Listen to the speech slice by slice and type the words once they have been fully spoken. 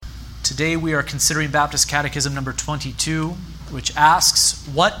Today we are considering Baptist Catechism number 22, which asks,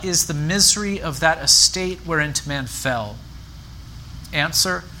 what is the misery of that estate whereinto man fell?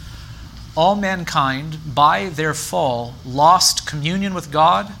 Answer, all mankind, by their fall, lost communion with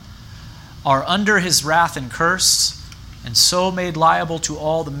God, are under his wrath and curse, and so made liable to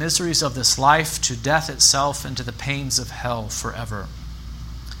all the miseries of this life, to death itself, and to the pains of hell forever.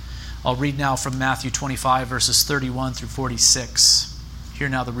 I'll read now from Matthew 25, verses 31 through 46. Hear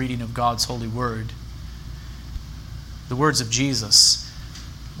now the reading of God's holy word. The words of Jesus.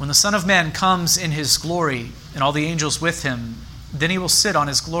 When the Son of Man comes in his glory, and all the angels with him, then he will sit on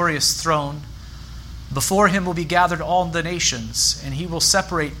his glorious throne. Before him will be gathered all the nations, and he will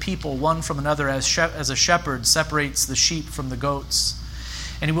separate people one from another as a shepherd separates the sheep from the goats.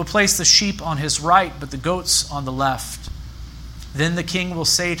 And he will place the sheep on his right, but the goats on the left. Then the king will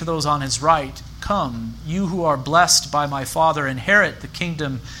say to those on his right, come, you who are blessed by my Father, inherit the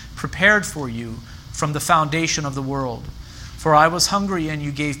kingdom prepared for you from the foundation of the world. For I was hungry, and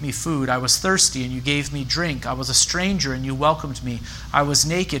you gave me food. I was thirsty, and you gave me drink. I was a stranger, and you welcomed me. I was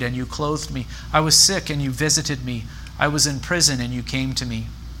naked, and you clothed me. I was sick, and you visited me. I was in prison, and you came to me.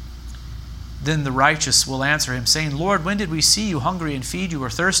 Then the righteous will answer him, saying, Lord, when did we see you hungry and feed you,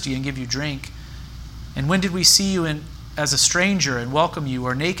 or thirsty and give you drink? And when did we see you as a stranger and welcome you,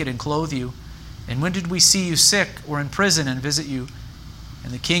 or naked and clothe you? And when did we see you sick or in prison and visit you?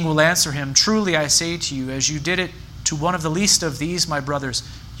 And the king will answer him, truly I say to you, as you did it to one of the least of these, my brothers,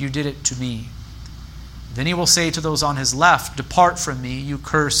 you did it to me. Then he will say to those on his left, depart from me, you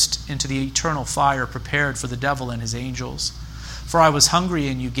cursed, into the eternal fire prepared for the devil and his angels. For I was hungry,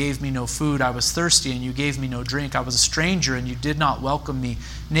 and you gave me no food. I was thirsty, and you gave me no drink. I was a stranger, and you did not welcome me.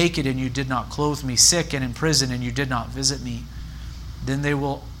 Naked, and you did not clothe me. Sick and in prison, and you did not visit me. Then they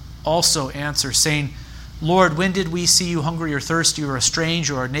will also answer, saying, Lord, when did we see you hungry or thirsty or a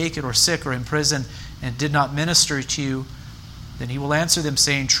stranger or naked or sick or in prison and did not minister to you? Then he will answer them,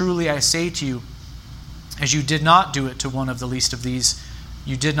 saying, truly I say to you, as you did not do it to one of the least of these,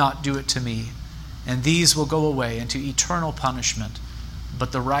 you did not do it to me. And these will go away into eternal punishment,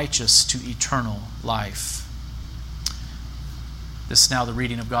 but the righteous to eternal life. This is now the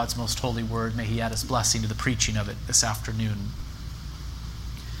reading of God's most holy word. May he add his blessing to the preaching of it this afternoon.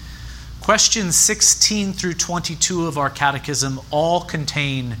 Questions 16 through 22 of our catechism all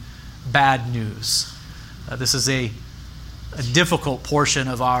contain bad news. This is a difficult portion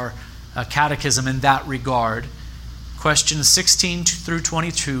of our catechism in that regard. Questions 16 through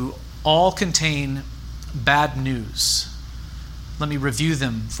 22 all contain bad news. Let me review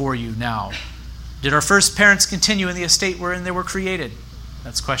them for you now. Did our first parents continue in the estate wherein they were created?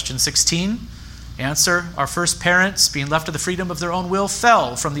 That's question 16. Answer, our first parents, being left to the freedom of their own will,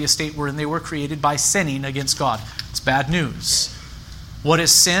 fell from the estate wherein they were created by sinning against God. It's bad news. What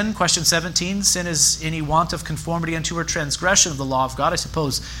is sin? Question 17. Sin is any want of conformity unto or transgression of the law of God. I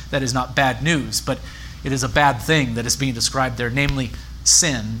suppose that is not bad news, but it is a bad thing that is being described there, namely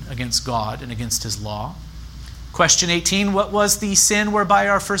sin against God and against his law. Question 18. What was the sin whereby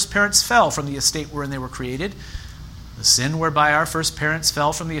our first parents fell from the estate wherein they were created? The sin whereby our first parents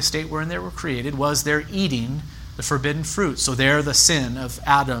fell from the estate wherein they were created was their eating the forbidden fruit. So there the sin of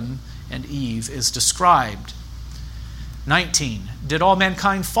Adam and Eve is described. 19. Did all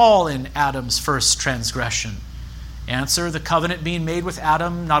mankind fall in Adam's first transgression? Answer, the covenant being made with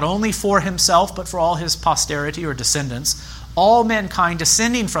Adam, not only for himself, but for all his posterity or descendants, all mankind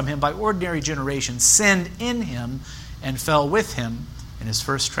descending from him by ordinary generation sinned in him and fell with him in his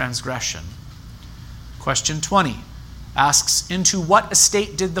first transgression. Question 20 asks, into what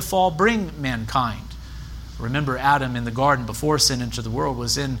estate did the fall bring mankind? Remember, Adam in the garden before sin entered the world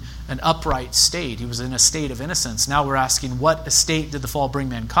was in an upright state. He was in a state of innocence. Now we're asking, what estate did the fall bring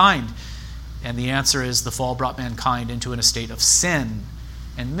mankind? And the answer is, the fall brought mankind into an estate of sin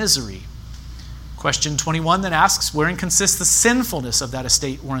and misery. Question 21 then asks, wherein consists the sinfulness of that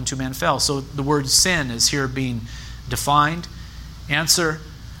estate whereunto man fell? So the word sin is here being defined. Answer,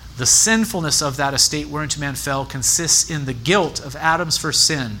 the sinfulness of that estate whereunto man fell consists in the guilt of Adam's first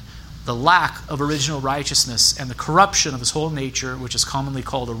sin, the lack of original righteousness, and the corruption of his whole nature, which is commonly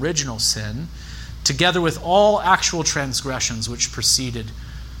called original sin, together with all actual transgressions which proceeded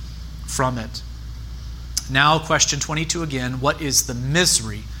from it. Now, question 22 again, what is the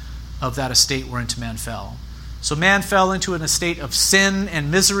misery of that estate whereunto man fell? So man fell into an estate of sin and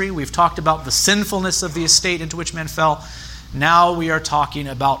misery. We've talked about the sinfulness of the estate into which man fell. Now we are talking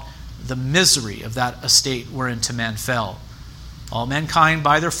about the misery of that estate whereinto man fell. All mankind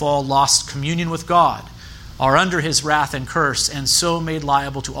by their fall lost communion with God, are under his wrath and curse, and so made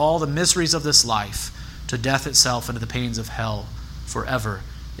liable to all the miseries of this life, to death itself and to the pains of hell forever.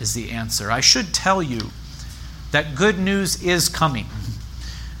 is the answer. I should tell you that good news is coming.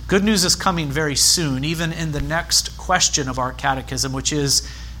 Good news is coming very soon, even in the next question of our catechism, which is,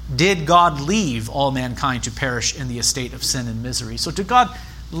 did God leave all mankind to perish in the estate of sin and misery? So did God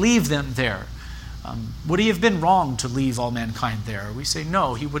leave them there? Would he have been wrong to leave all mankind there? We say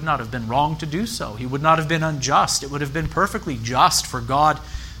no, he would not have been wrong to do so. He would not have been unjust. It would have been perfectly just for God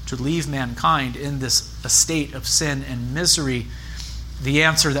to leave mankind in this estate of sin and misery. The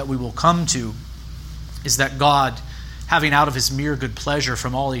answer that we will come to is that God, having out of his mere good pleasure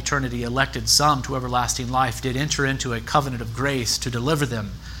from all eternity elected some to everlasting life, did enter into a covenant of grace to deliver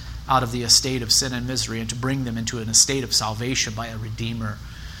them out of the estate of sin and misery and to bring them into an estate of salvation by a Redeemer.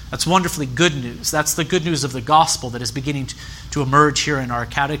 That's wonderfully good news. That's the good news of the gospel that is beginning to emerge here in our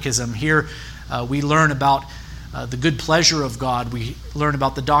catechism. Here we learn about the good pleasure of God. We learn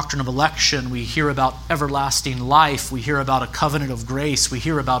about the doctrine of election. We hear about everlasting life. We hear about a covenant of grace. We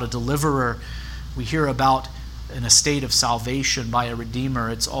hear about a deliverer. We hear about an estate of salvation by a Redeemer.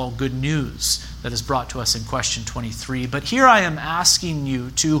 It's all good news that is brought to us in question 23. But here I am asking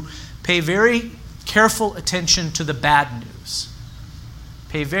you to pay very careful attention to the bad news.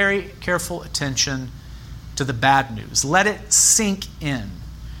 Pay very careful attention to the bad news. Let it sink in.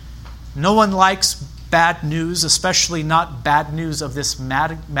 No one likes bad news, especially not bad news of this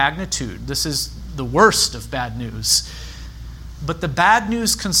magnitude. This is the worst of bad news. But the bad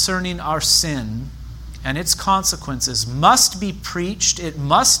news concerning our sin and its consequences must be preached. It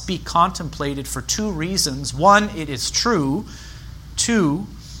must be contemplated for two reasons. One, it is true. Two,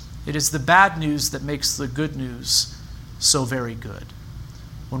 it is the bad news that makes the good news so very good.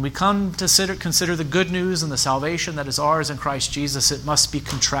 When we come to consider the good news and the salvation that is ours in Christ Jesus, it must be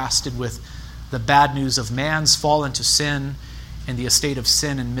contrasted with the bad news of man's fall into sin and the estate of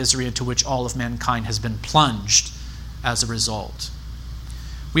sin and misery into which all of mankind has been plunged as a result.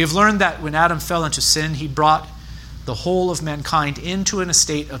 We have learned that when Adam fell into sin, he brought the whole of mankind into an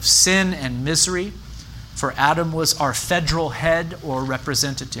estate of sin and misery, for Adam was our federal head or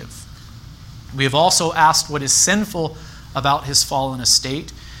representative. We have also asked what is sinful about his fallen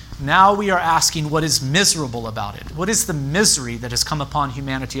estate. Now we are asking what is miserable about it. What is the misery that has come upon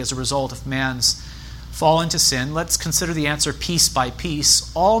humanity as a result of man's fall into sin? Let's consider the answer piece by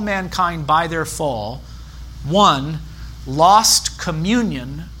piece. All mankind by their fall, one, lost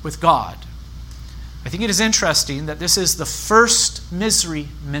communion with God. I think it is interesting that this is the first misery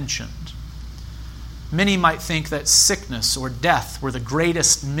mentioned. Many might think that sickness or death were the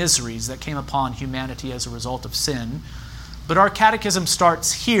greatest miseries that came upon humanity as a result of sin. But our catechism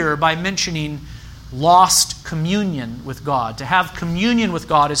starts here by mentioning lost communion with God. To have communion with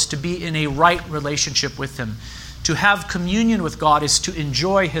God is to be in a right relationship with him. To have communion with God is to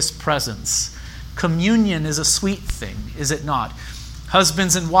enjoy his presence. Communion is a sweet thing, is it not?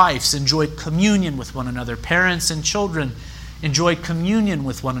 Husbands and wives enjoy communion with one another. Parents and children enjoy communion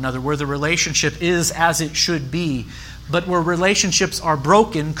with one another, where the relationship is as it should be. But where relationships are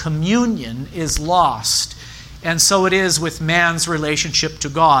broken, communion is lost. And so it is with man's relationship to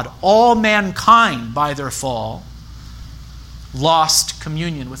God. All mankind, by their fall, lost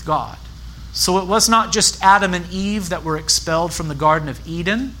communion with God. So it was not just Adam and Eve that were expelled from the Garden of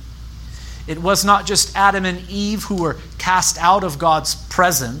Eden. It was not just Adam and Eve who were cast out of God's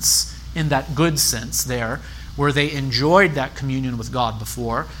presence in that good sense there, where they enjoyed that communion with God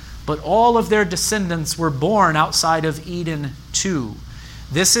before, but all of their descendants were born outside of Eden too.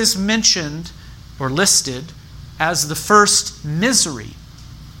 This is mentioned or listed as the first misery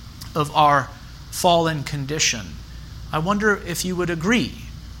of our fallen condition. I wonder if you would agree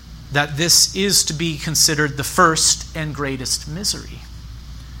that this is to be considered the first and greatest misery.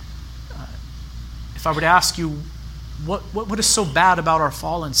 If I were to ask you, what is so bad about our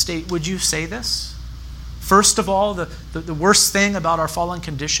fallen state, would you say this? First of all, the worst thing about our fallen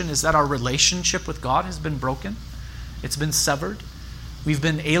condition is that our relationship with God has been broken. It's been severed. We've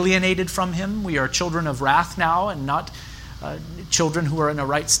been alienated from him. We are children of wrath now and not children who are in a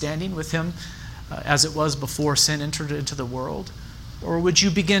right standing with him as it was before sin entered into the world. Or would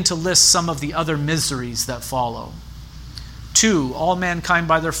you begin to list some of the other miseries that follow? 2, all mankind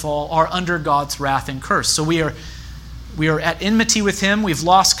by their fall are under God's wrath and curse. So we are at enmity with him. We've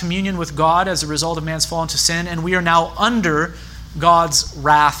lost communion with God as a result of man's fall into sin, and we are now under God's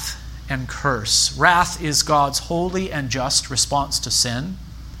wrath and curse. Wrath is God's holy and just response to sin.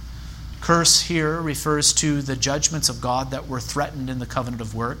 Curse here refers to the judgments of God that were threatened in the covenant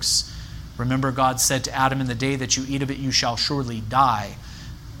of works. Remember, God said to Adam, "In the day that you eat of it, you shall surely die,"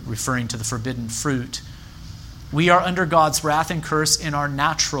 referring to the forbidden fruit. We are under God's wrath and curse in our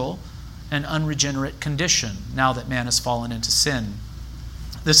natural and unregenerate condition, now that man has fallen into sin.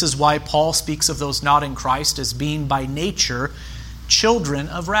 This is why Paul speaks of those not in Christ as being by nature children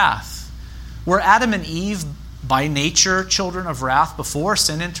of wrath. Were Adam and Eve by nature children of wrath before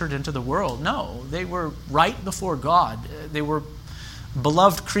sin entered into the world? No, they were right before God. They were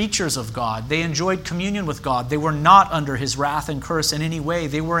beloved creatures of God. They enjoyed communion with God. They were not under his wrath and curse in any way.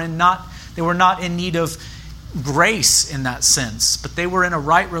 They were not in need of grace in that sense, but they were in a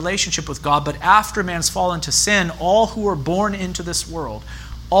right relationship with God. But after man's fall into sin, all who are born into this world,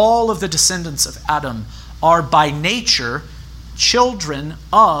 all of the descendants of Adam, are by nature children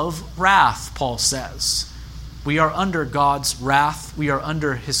of wrath, Paul says. We are under God's wrath. We are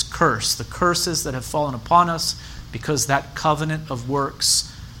under his curse, the curses that have fallen upon us because that covenant of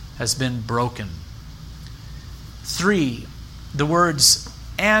works has been broken. 3, the words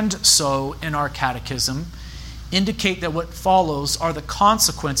 "and so" in our catechism indicate that what follows are the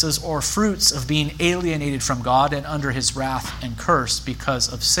consequences or fruits of being alienated from God and under his wrath and curse because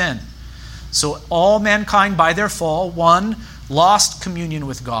of sin. So all mankind by their fall, 1, lost communion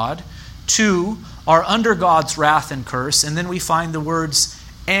with God, 2, are under God's wrath and curse, and then we find the words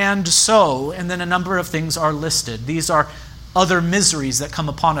 "and so," and then a number of things are listed. These are other miseries that come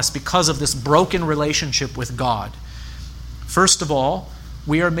upon us because of this broken relationship with God. First of all,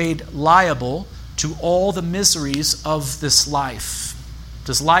 we are made liable to all the miseries of this life.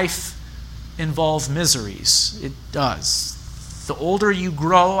 Does life involve miseries? It does. The older you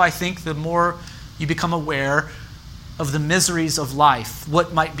grow, I think, the more you become aware of the miseries of life,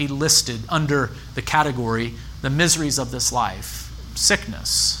 what might be listed under the category, the miseries of this life.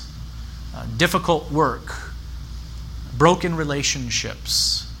 Sickness, difficult work, broken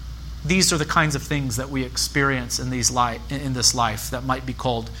relationships. These are the kinds of things that we experience in this life that might be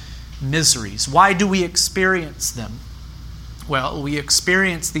called miseries. Why do we experience them? Well, we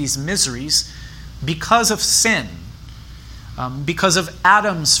experience these miseries because of sin, because of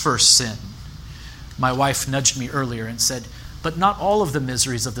Adam's first sin. My wife nudged me earlier and said, but not all of the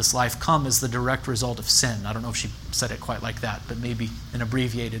miseries of this life come as the direct result of sin. I don't know if she said it quite like that, but maybe in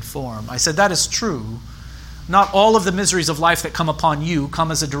abbreviated form. I said, that is true. Not all of the miseries of life that come upon you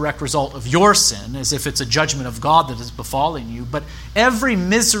come as a direct result of your sin, as if it's a judgment of God that is befalling you. But every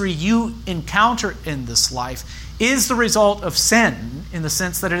misery you encounter in this life is the result of sin, in the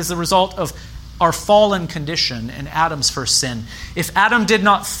sense that it is the result of our fallen condition and Adam's first sin. If Adam did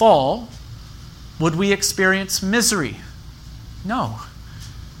not fall, would we experience misery? No.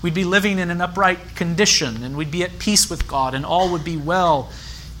 We'd be living in an upright condition, and we'd be at peace with God, and all would be well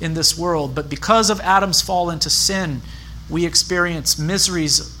in this world. But because of Adam's fall into sin, we experience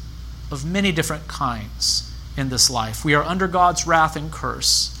miseries of many different kinds in this life. We are under God's wrath and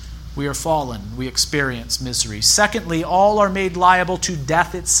curse. We are fallen. We experience misery. Secondly, all are made liable to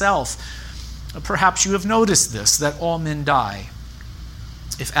death itself. Perhaps you have noticed this, that all men die.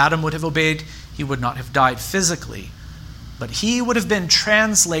 If Adam would have obeyed, he would not have died physically, but he would have been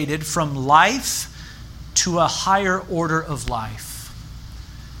translated from life to a higher order of life.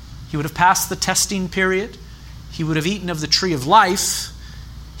 He would have passed the testing period. He would have eaten of the tree of life.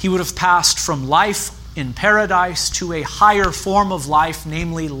 He would have passed from life in paradise to a higher form of life,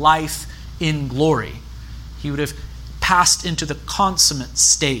 namely life in glory. He would have passed into the consummate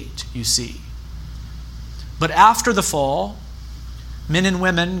state, you see. But after the fall, men and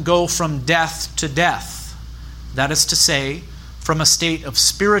women go from death to death. That is to say, from a state of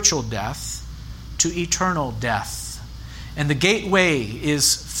spiritual death to eternal death. And the gateway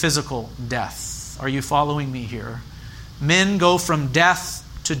is physical death. Are you following me here? Men go from death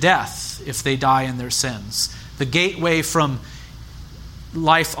to death if they die in their sins. The gateway from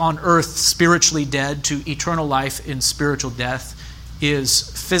life on earth, spiritually dead, to eternal life in spiritual death is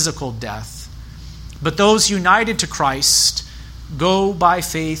physical death. But those united to Christ go by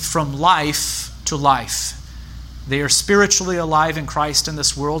faith from life to life. They are spiritually alive in Christ in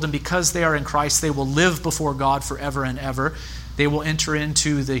this world, and because they are in Christ, they will live before God forever and ever. They will enter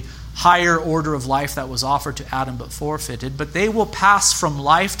into the higher order of life that was offered to Adam but forfeited, but they will pass from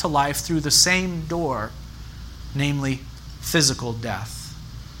life to life through the same door, namely physical death.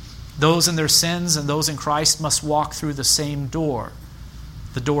 Those in their sins and those in Christ must walk through the same door,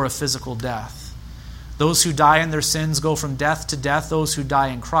 the door of physical death. Those who die in their sins go from death to death. Those who die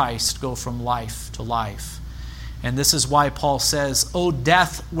in Christ go from life to life. And this is why Paul says, O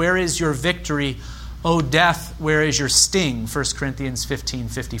death, where is your victory? O death, where is your sting? 1 Corinthians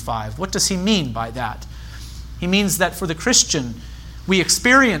 15:55. What does he mean by that? He means that for the Christian, we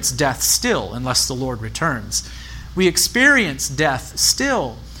experience death still, unless the Lord returns. We experience death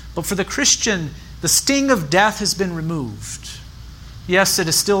still. But for the Christian, the sting of death has been removed. Yes, it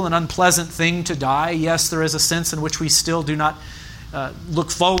is still an unpleasant thing to die. Yes, there is a sense in which we still do not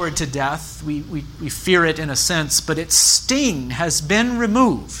look forward to death. We fear it in a sense, but its sting has been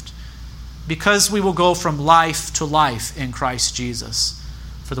removed because we will go from life to life in Christ Jesus.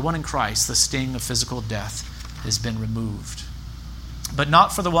 For the one in Christ, the sting of physical death has been removed. But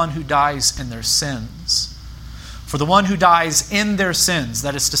not for the one who dies in their sins. For the one who dies in their sins,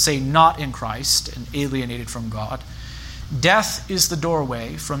 that is to say, not in Christ and alienated from God, death is the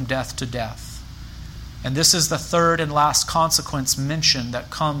doorway from death to death. And this is the third and last consequence mentioned that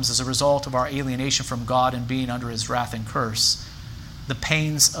comes as a result of our alienation from God and being under his wrath and curse. The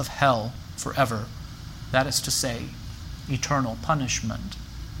pains of hell forever. That is to say, eternal punishment.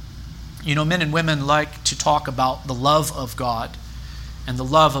 You know, men and women like to talk about the love of God and the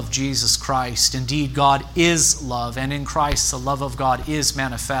love of Jesus Christ. Indeed, God is love, and in Christ the love of God is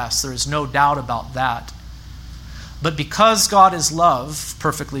manifest. There is no doubt about that. But because God is love,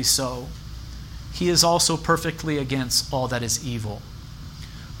 perfectly so, he is also perfectly against all that is evil.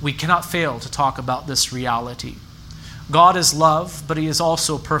 We cannot fail to talk about this reality. God is love, but he is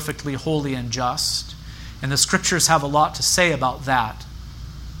also perfectly holy and just. And the scriptures have a lot to say about that.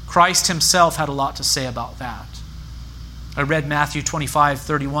 Christ himself had a lot to say about that. I read Matthew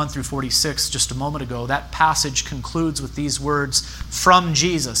 25:31 through 46 just a moment ago. That passage concludes with these words from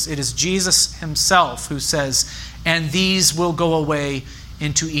Jesus. It is Jesus himself who says, "And these will go away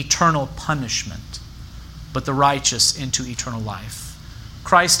into eternal punishment, but the righteous into eternal life."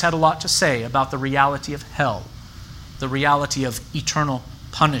 Christ had a lot to say about the reality of hell, the reality of eternal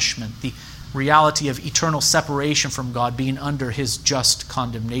punishment, the reality of eternal separation from God, being under his just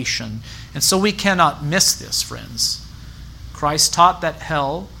condemnation. And so we cannot miss this, friends. Christ taught that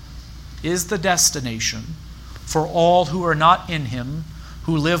hell is the destination for all who are not in him,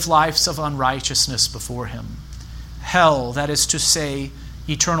 who live lives of unrighteousness before him. Hell, that is to say,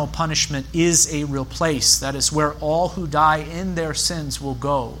 eternal punishment, is a real place. That is where all who die in their sins will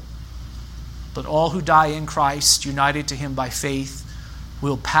go. But all who die in Christ, united to him by faith,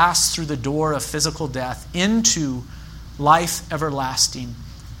 will pass through the door of physical death into life everlasting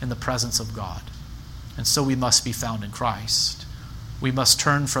in the presence of God. And so we must be found in Christ. We must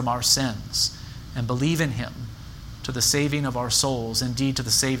turn from our sins and believe in him to the saving of our souls, indeed to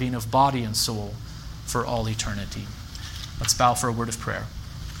the saving of body and soul for all eternity. Let's bow for a word of prayer.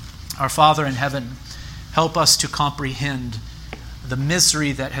 Our Father in heaven, help us to comprehend the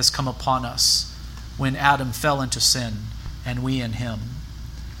misery that has come upon us when Adam fell into sin and we in him.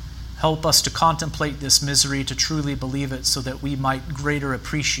 Help us to contemplate this misery, to truly believe it, so that we might greater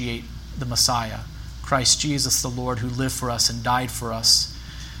appreciate the Messiah, Christ Jesus the Lord, who lived for us and died for us,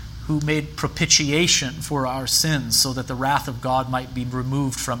 who made propitiation for our sins so that the wrath of God might be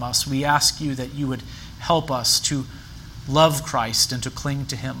removed from us. We ask you that you would help us to love Christ and to cling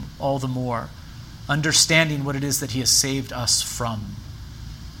to him all the more, understanding what it is that he has saved us from.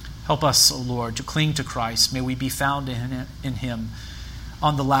 Help us, O Lord, to cling to Christ. May we be found in him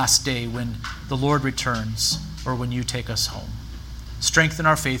on the last day when the Lord returns or when you take us home. Strengthen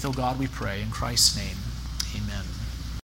our faith, O God, we pray, in Christ's name.